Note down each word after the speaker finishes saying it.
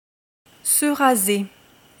Se raser.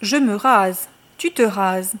 Je me rase. Tu te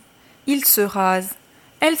rases. Il se rase.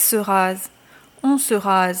 Elle se rase. On se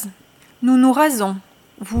rase. Nous nous rasons.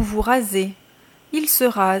 Vous vous rasez. Il se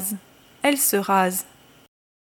rase. Elle se rase.